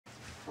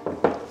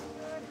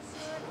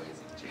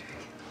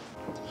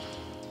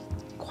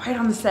quiet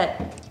on the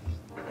set.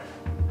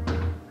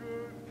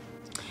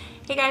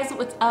 Hey guys,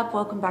 what's up?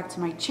 Welcome back to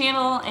my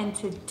channel, and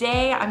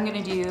today I'm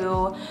gonna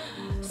do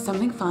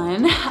something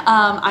fun.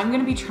 I'm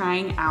gonna be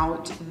trying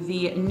out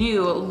the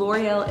new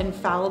L'Oreal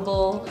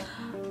Infallible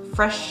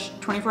Fresh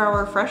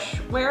 24-hour Fresh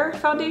Wear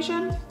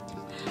Foundation.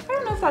 I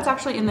don't know if that's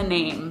actually in the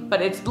name,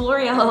 but it's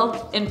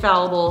L'Oreal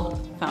Infallible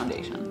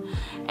Foundation.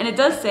 And it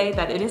does say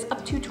that it is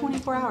up to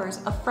 24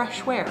 hours of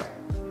fresh wear.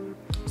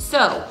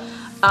 So,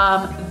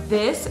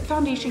 this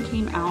foundation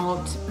came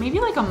out maybe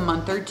like a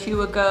month or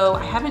two ago.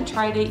 I haven't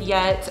tried it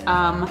yet.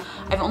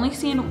 I've only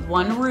seen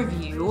one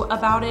review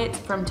about it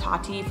from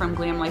Tati from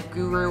Glam Life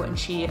Guru, and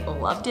she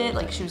loved it.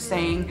 Like, she was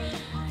saying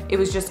it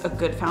was just a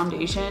good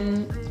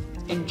foundation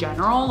in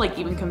general, like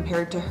even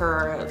compared to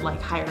her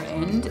like higher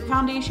end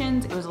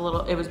foundations, it was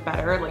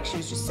better. Like, she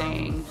was just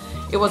saying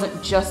it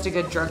wasn't just a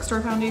good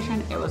drugstore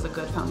foundation, it was a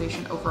good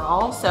foundation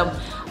overall. So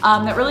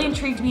that really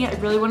intrigued me. I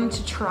really wanted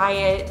to try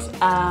it,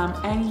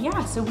 and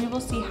yeah, so we will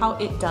see how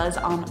it does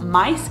on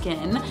my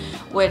skin,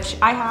 which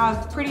I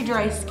have pretty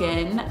dry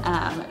skin.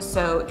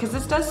 So because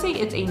this does say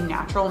it's a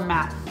natural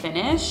matte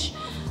finish,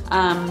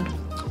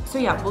 so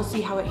yeah, we'll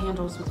see how it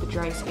handles with the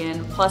dry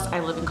skin. Plus, I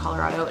live in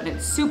Colorado and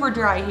it's super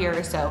dry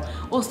here, so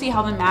we'll see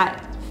how the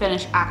matte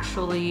finish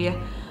actually,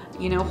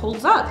 you know,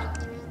 holds up.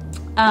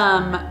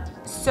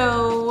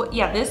 So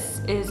yeah, this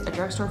is a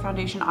drugstore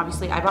foundation.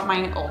 Obviously, I bought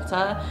mine at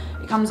Ulta.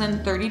 It comes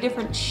in 30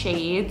 different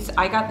shades.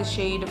 I got the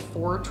shade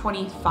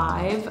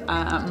 425,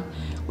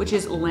 which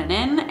is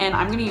linen, and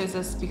I'm gonna use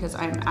this because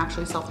I'm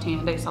actually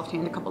self-tanned. I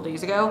self-tanned a couple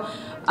days ago.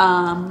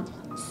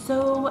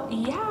 So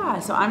yeah,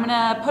 so I'm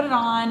gonna put it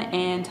on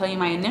and tell you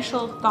my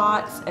initial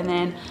thoughts, and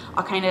then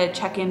I'll kind of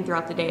check in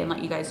throughout the day and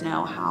let you guys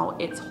know how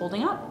it's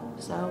holding up.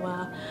 So,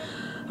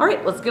 all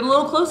right, let's get a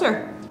little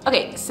closer.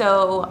 Okay,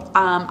 so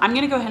I'm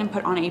gonna go ahead and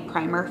put on a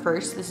primer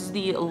first. This is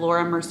the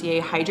Laura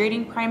Mercier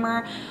Hydrating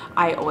Primer.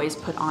 I always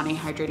put on a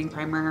hydrating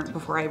primer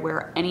before I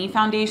wear any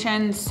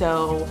foundation,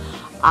 so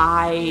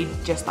I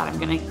just thought I'm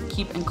gonna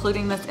keep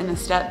including this in the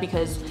step,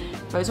 because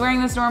if I was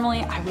wearing this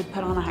normally, I would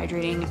put on a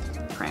hydrating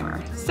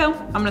primer. So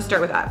I'm gonna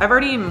start with that. I've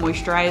already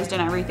moisturized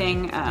and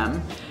everything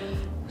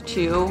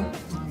too,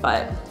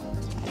 but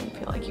I didn't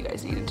feel like you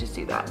guys needed to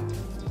see that.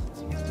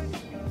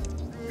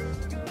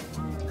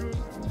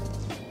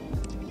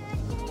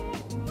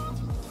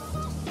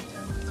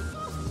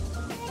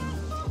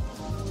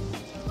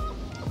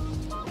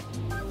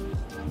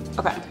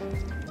 Okay.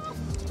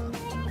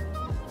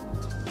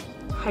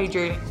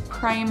 Hydrating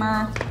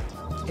primer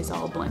is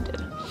all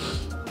blended.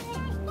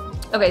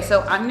 Okay,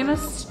 so I'm gonna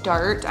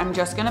start. I'm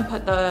just gonna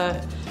put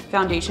the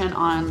foundation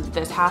on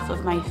this half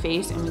of my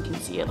face, and we can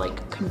see it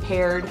like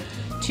compared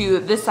to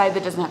this side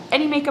that doesn't have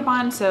any makeup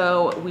on.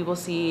 So we will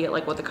see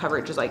like what the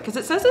coverage is like, because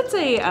it says it's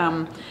a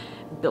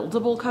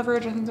buildable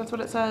coverage. I think that's what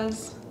it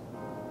says.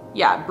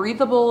 Yeah,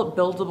 breathable,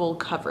 buildable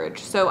coverage.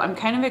 So I'm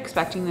kind of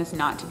expecting this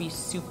not to be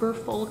super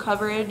full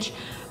coverage,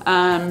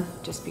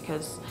 just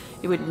because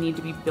it would need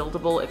to be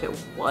buildable if it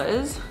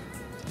was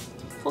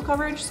full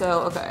coverage.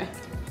 So, okay,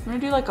 I'm gonna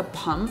do like a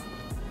pump,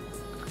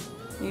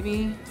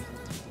 maybe.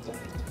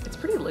 It's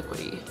pretty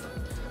liquidy.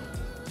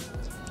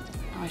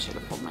 Oh, I should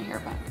have pulled my hair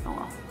back. Oh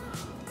well.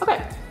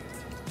 Okay.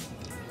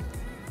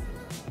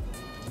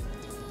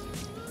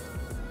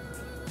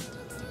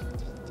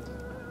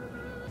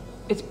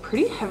 It's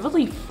pretty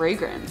heavily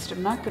fragranced,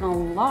 I'm not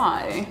gonna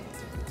lie.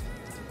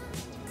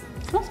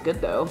 It smells good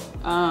though,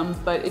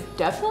 but it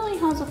definitely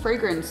has a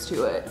fragrance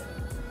to it.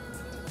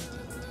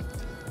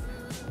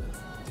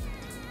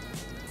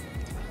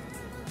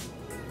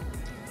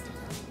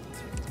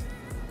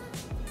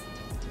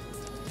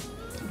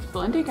 It's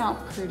blending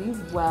out pretty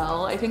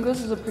well. I think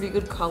this is a pretty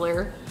good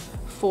color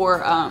for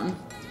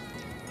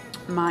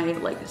my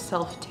like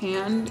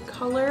self-tanned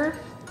color.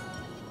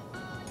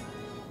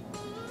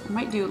 I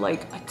might do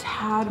like a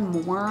tad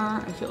more.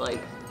 I feel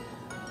like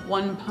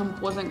one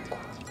pump wasn't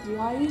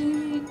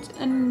quite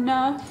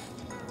enough.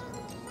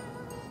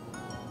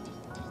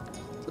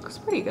 Looks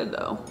pretty good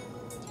though.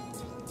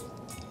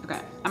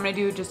 Okay, I'm gonna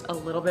do just a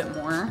little bit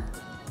more.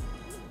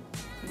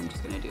 I'm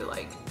just gonna do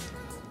like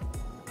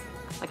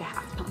a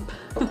half pump.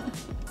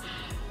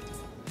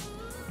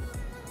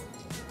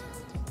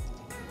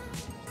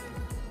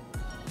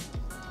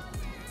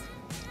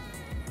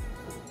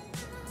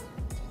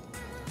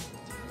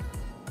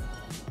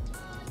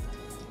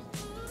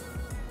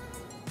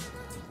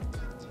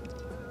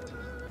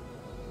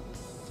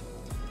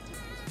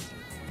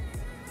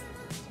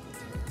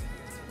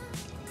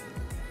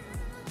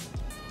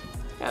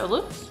 Yeah, it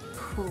looks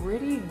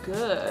pretty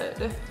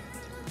good.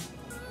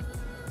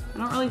 I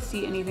don't really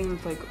see anything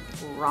that's like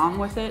wrong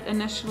with it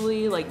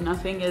initially. Like,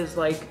 nothing is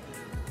like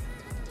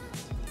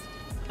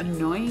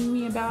annoying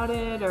me about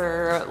it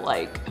or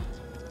like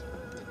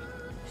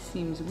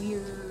seems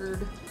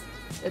weird.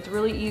 It's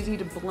really easy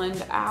to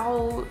blend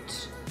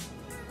out.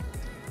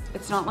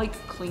 It's not like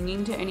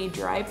clinging to any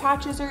dry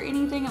patches or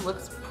anything. It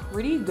looks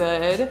pretty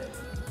good.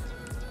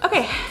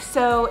 Okay,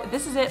 so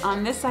this is it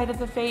on this side of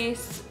the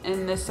face.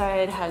 and this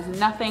side has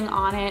nothing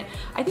on it.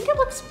 I think it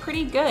looks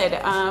pretty good.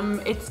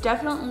 It's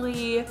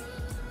definitely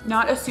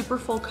not a super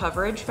full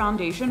coverage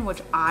foundation,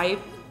 which I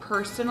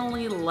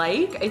personally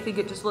like. I think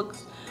it just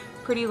looks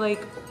pretty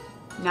like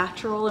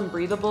natural and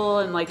breathable,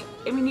 and like,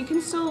 I mean, you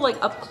can still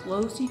like up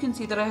close, you can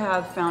see that I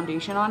have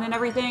foundation on and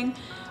everything,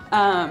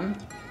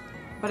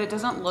 but it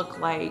doesn't look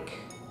like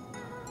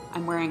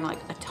I'm wearing like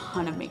a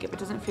ton of makeup. It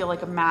doesn't feel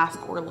like a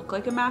mask or look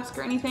like a mask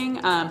or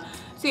anything.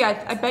 So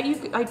yeah,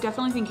 I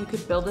definitely think you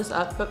could build this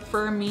up, but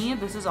for me,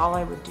 this is all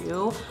I would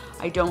do.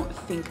 I don't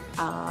think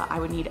I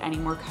would need any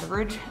more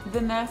coverage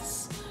than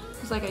this,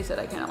 because like I said,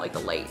 I kind of like a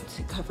light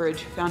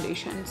coverage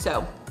foundation.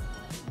 So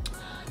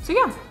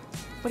yeah,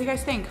 what do you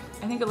guys think?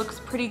 I think it looks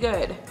pretty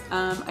good.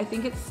 I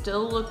think it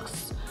still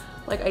looks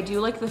like, I do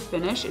like the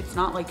finish. It's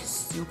not like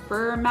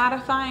super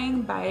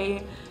mattifying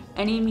by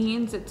any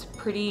means. It's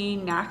pretty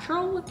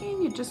natural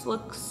looking. It just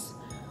looks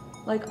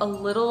like a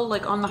little,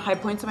 like on the high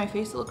points of my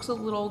face, it looks a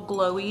little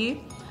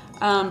glowy,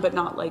 but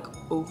not like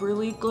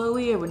overly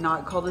glowy. I would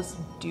not call this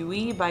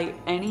dewy by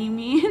any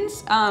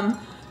means,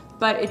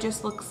 but it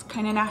just looks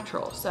kind of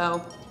natural.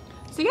 So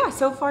yeah,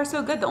 so far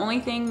so good. The only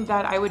thing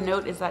that I would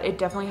note is that it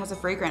definitely has a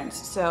fragrance.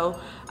 So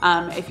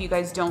if you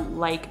guys don't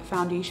like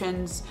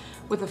foundations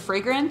with a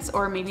fragrance,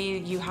 or maybe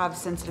you have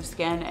sensitive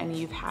skin and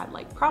you've had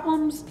like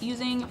problems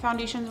using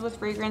foundations with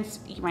fragrance,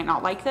 you might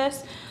not like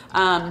this.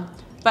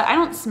 But I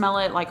don't smell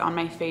it like on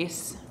my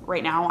face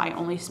right now. I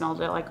only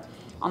smelled it like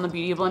on the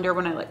Beauty Blender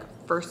when I like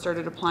first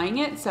started applying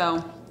it.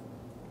 So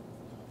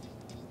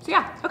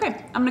yeah,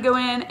 okay. I'm gonna go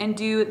in and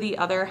do the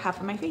other half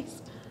of my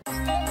face.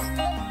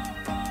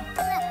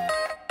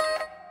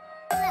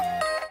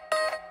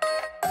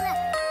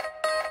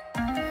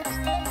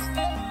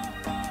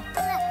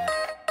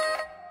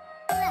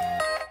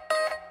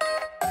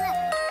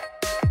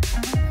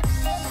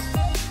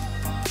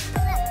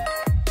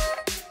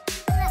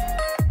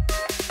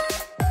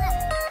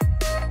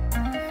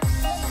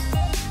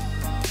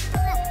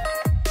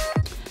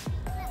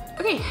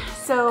 Okay,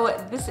 so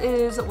this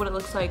is what it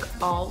looks like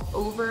all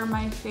over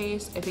my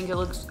face. I think it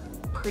looks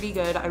pretty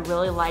good. I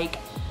really like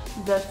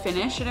the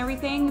finish and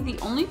everything. The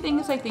only thing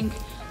is I think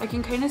I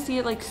can kind of see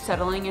it like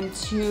settling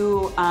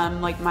into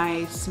like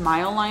my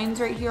smile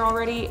lines right here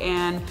already,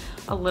 and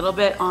a little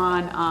bit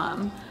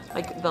on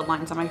like the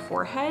lines on my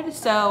forehead.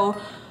 So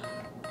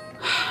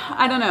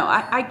I don't know.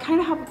 I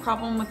kind of have a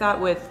problem with that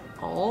with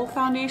all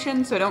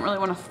foundations, so I don't really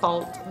want to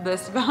fault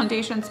this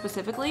foundation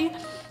specifically.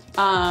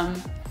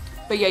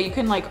 But yeah, you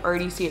can like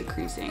already see it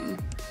creasing.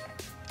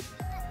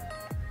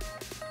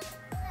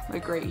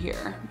 Like right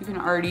here. You can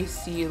already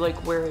see like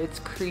where it's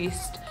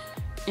creased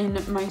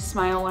in my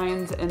smile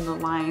lines and the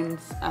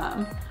lines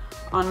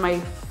on my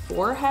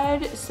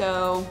forehead.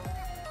 So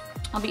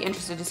I'll be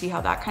interested to see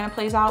how that kind of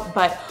plays out.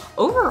 But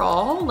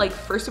overall, like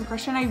first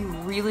impression, I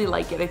really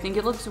like it. I think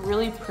it looks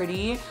really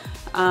pretty.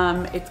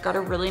 It's got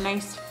a really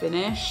nice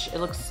finish. It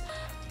looks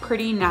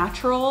pretty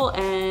natural,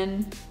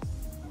 and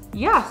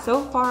yeah,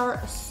 so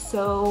far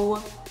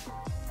so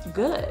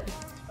good.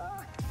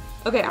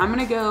 Okay, I'm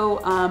gonna go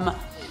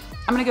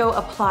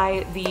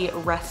apply the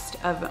rest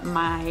of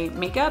my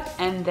makeup,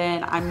 and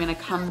then I'm gonna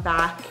come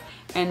back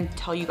and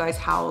tell you guys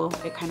how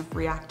it kind of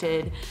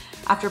reacted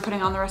after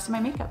putting on the rest of my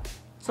makeup.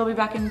 So I'll be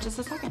back in just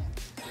a second.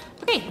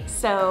 Okay,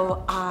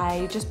 so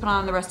I just put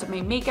on the rest of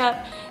my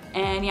makeup,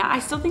 and yeah, I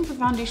still think the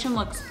foundation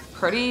looks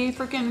pretty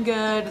freaking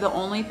good. The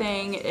only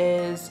thing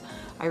is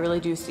I really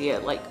do see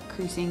it like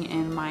creasing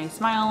in my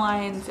smile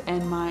lines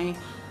and my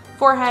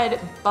forehead,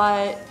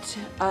 but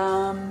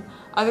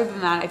other than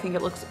that, I think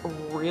it looks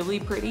really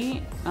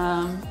pretty.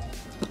 Yeah,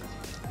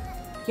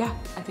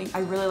 I think I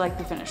really like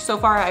the finish. So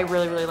far, I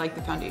really like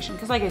the foundation,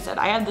 because like I said,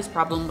 I had this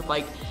problem with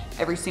like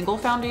every single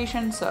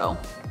foundation, so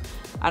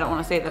I don't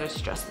want to say that it's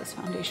just this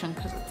foundation,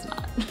 because it's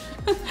not.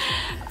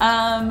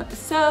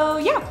 So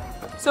yeah,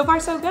 so far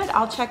so good.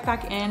 I'll check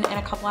back in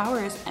a couple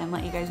hours and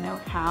let you guys know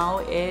how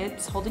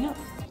it's holding up.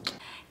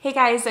 Hey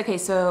guys, okay,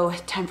 so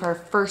time for our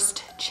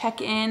first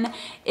check-in.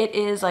 It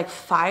is like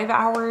 5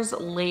 hours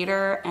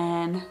later,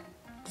 and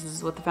this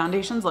is what the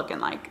foundation's looking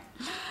like.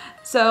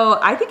 So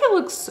I think it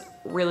looks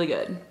really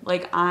good.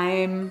 Like,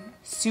 I'm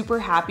super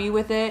happy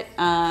with it.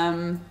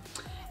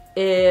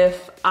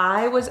 If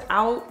I was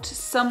out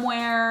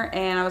somewhere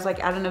and I was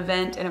like at an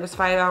event and it was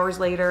 5 hours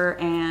later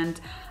and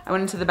I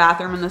went into the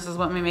bathroom and this is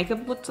what my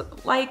makeup looked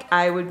like,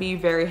 I would be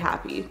very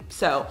happy.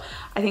 So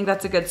I think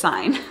that's a good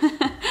sign.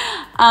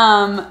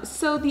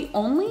 So the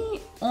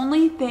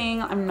only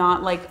thing I'm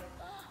not like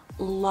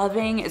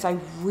loving is I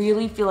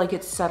really feel like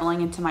it's settling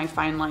into my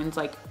fine lines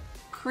like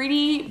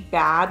pretty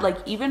bad.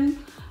 Like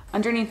even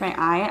underneath my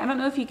eye, I don't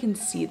know if you can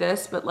see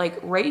this, but like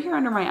right here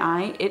under my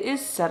eye, it is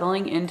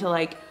settling into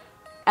like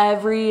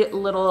every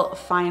little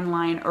fine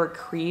line or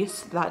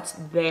crease that's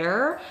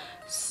there.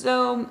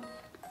 So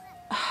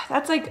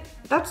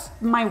that's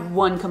my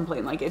one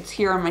complaint. Like it's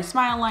here on my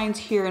smile lines,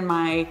 here in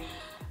my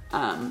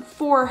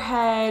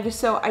forehead.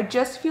 So I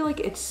just feel like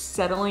it's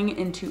settling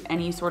into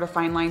any sort of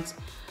fine lines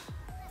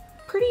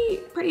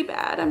pretty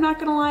bad, I'm not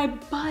gonna lie,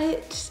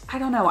 but I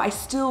don't know. I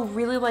still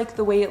really like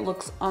the way it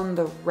looks on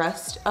the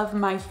rest of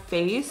my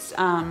face.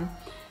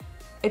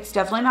 It's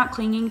definitely not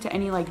clinging to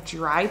any like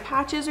dry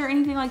patches or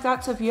anything like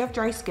that. So if you have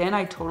dry skin,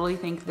 I totally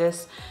think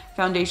this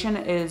foundation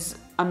is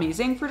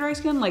amazing for dry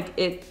skin. Like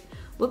it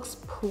looks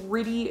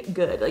pretty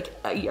good. Like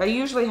I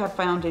usually have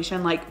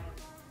foundation like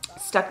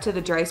stuck to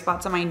the dry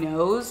spots on my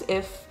nose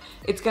if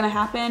it's gonna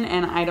happen,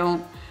 and I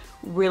don't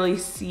really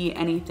see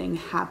anything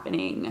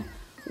happening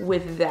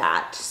with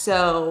that.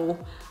 So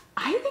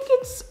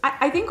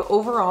I think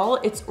overall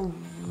it's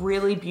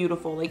really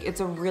beautiful. Like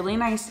it's a really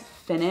nice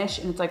finish,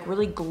 and it's like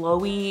really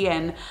glowy,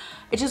 and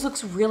it just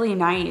looks really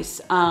nice.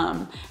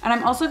 And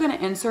I'm also gonna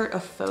insert a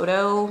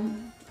photo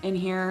in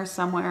here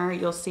somewhere,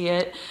 you'll see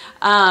it.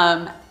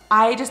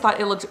 I just thought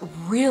it looked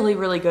really,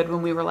 really good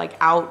when we were like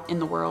out in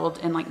the world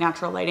in like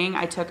natural lighting.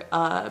 I took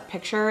a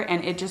picture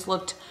and it just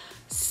looked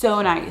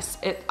so nice.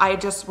 I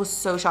just was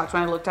so shocked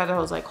when I looked at it. I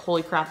was like,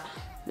 holy crap,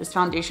 this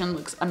foundation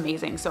looks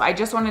amazing. So I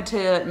just wanted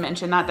to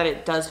mention that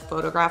it does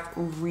photograph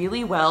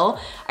really well.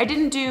 I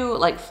didn't do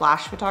like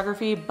flash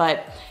photography,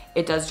 but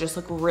it does just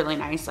look really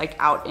nice like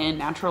out in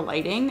natural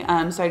lighting.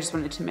 So I just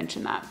wanted to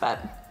mention that. But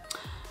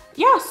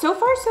yeah, so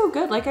far so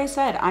good. Like I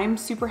said, I'm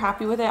super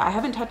happy with it. I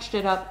haven't touched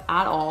it up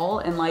at all,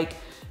 and like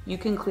you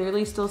can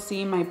clearly still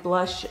see my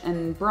blush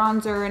and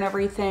bronzer and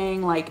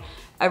everything. Like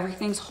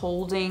everything's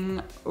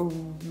holding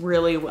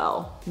really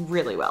well,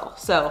 really well.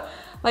 So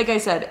like I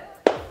said,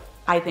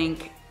 I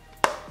think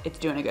it's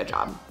doing a good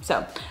job.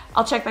 So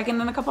I'll check back in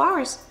a couple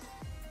hours.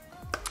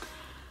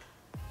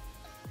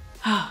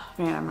 Oh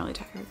man, I'm really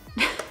tired.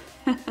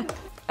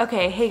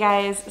 Okay, hey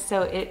guys,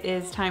 so it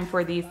is time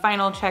for the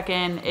final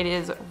check-in. It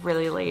is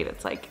really late.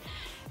 It's like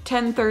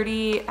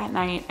 10:30 at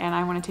night, and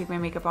I want to take my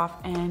makeup off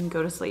and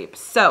go to sleep.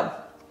 So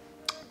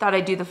thought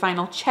I'd do the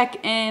final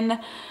check-in.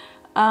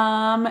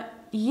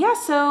 Yeah,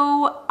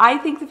 so I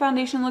think the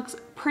foundation looks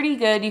pretty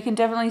good. You can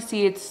definitely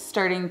see it's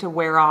starting to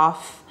wear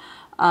off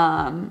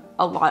a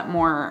lot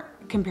more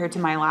compared to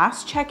my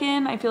last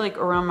check-in. I feel like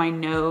around my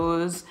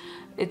nose,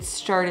 it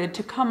started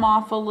to come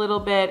off a little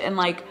bit, and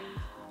like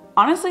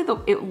honestly,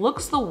 it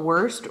looks the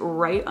worst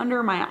right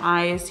under my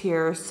eyes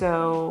here.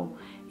 So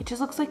it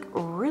just looks like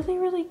really,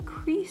 really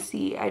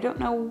creasy. I don't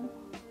know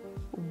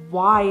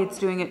why it's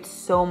doing it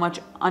so much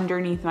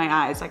underneath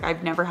my eyes. Like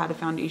I've never had a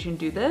foundation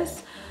do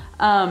this.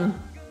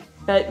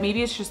 But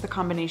maybe it's just the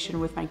combination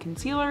with my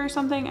concealer or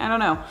something. I don't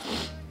know.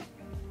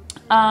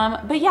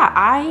 But yeah,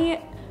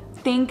 I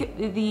think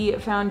the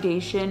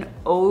foundation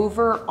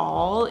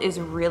overall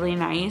is really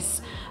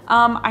nice.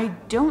 I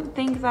don't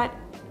think that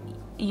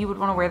you would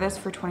want to wear this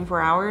for 24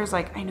 hours.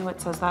 Like I know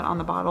it says that on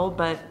the bottle,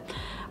 but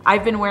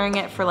I've been wearing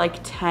it for like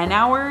 10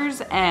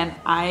 hours and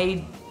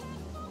I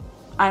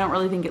don't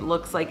really think it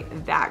looks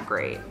like that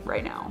great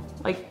right now.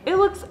 Like it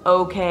looks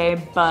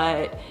okay,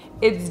 but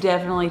it's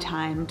definitely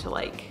time to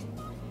like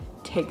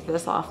take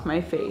this off my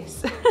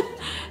face.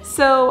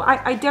 So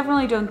I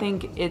definitely don't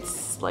think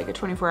it's like a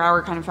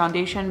 24-hour kind of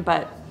foundation,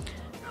 but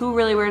who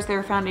really wears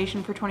their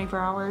foundation for 24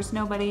 hours?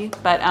 Nobody.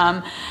 But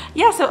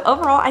yeah, so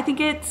overall, I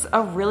think it's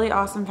a really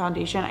awesome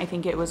foundation. I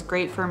think it was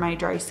great for my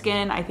dry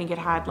skin. I think it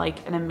had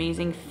like an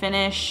amazing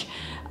finish.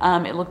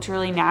 It looked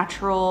really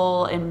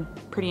natural and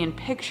pretty in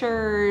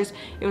pictures.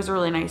 It was a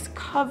really nice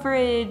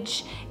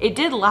coverage. It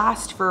did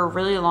last for a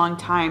really long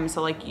time.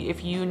 So like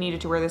if you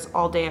needed to wear this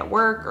all day at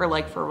work or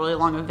like for a really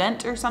long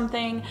event or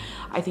something,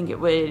 I think it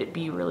would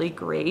be really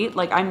great.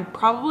 Like I'm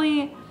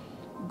probably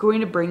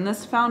going to bring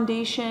this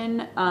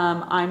foundation.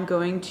 I'm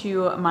going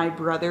to my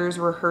brother's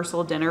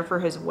rehearsal dinner for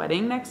his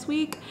wedding next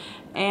week,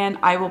 and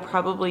I will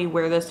probably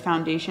wear this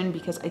foundation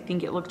because I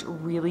think it looked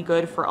really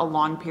good for a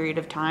long period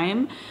of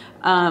time.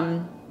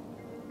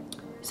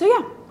 So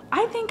yeah,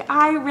 I think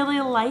I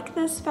really like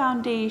this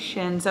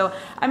foundation. So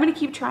I'm gonna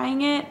keep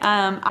trying it.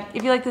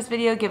 If you like this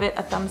video, give it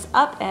a thumbs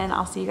up, and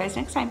I'll see you guys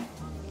next time.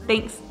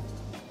 Thanks.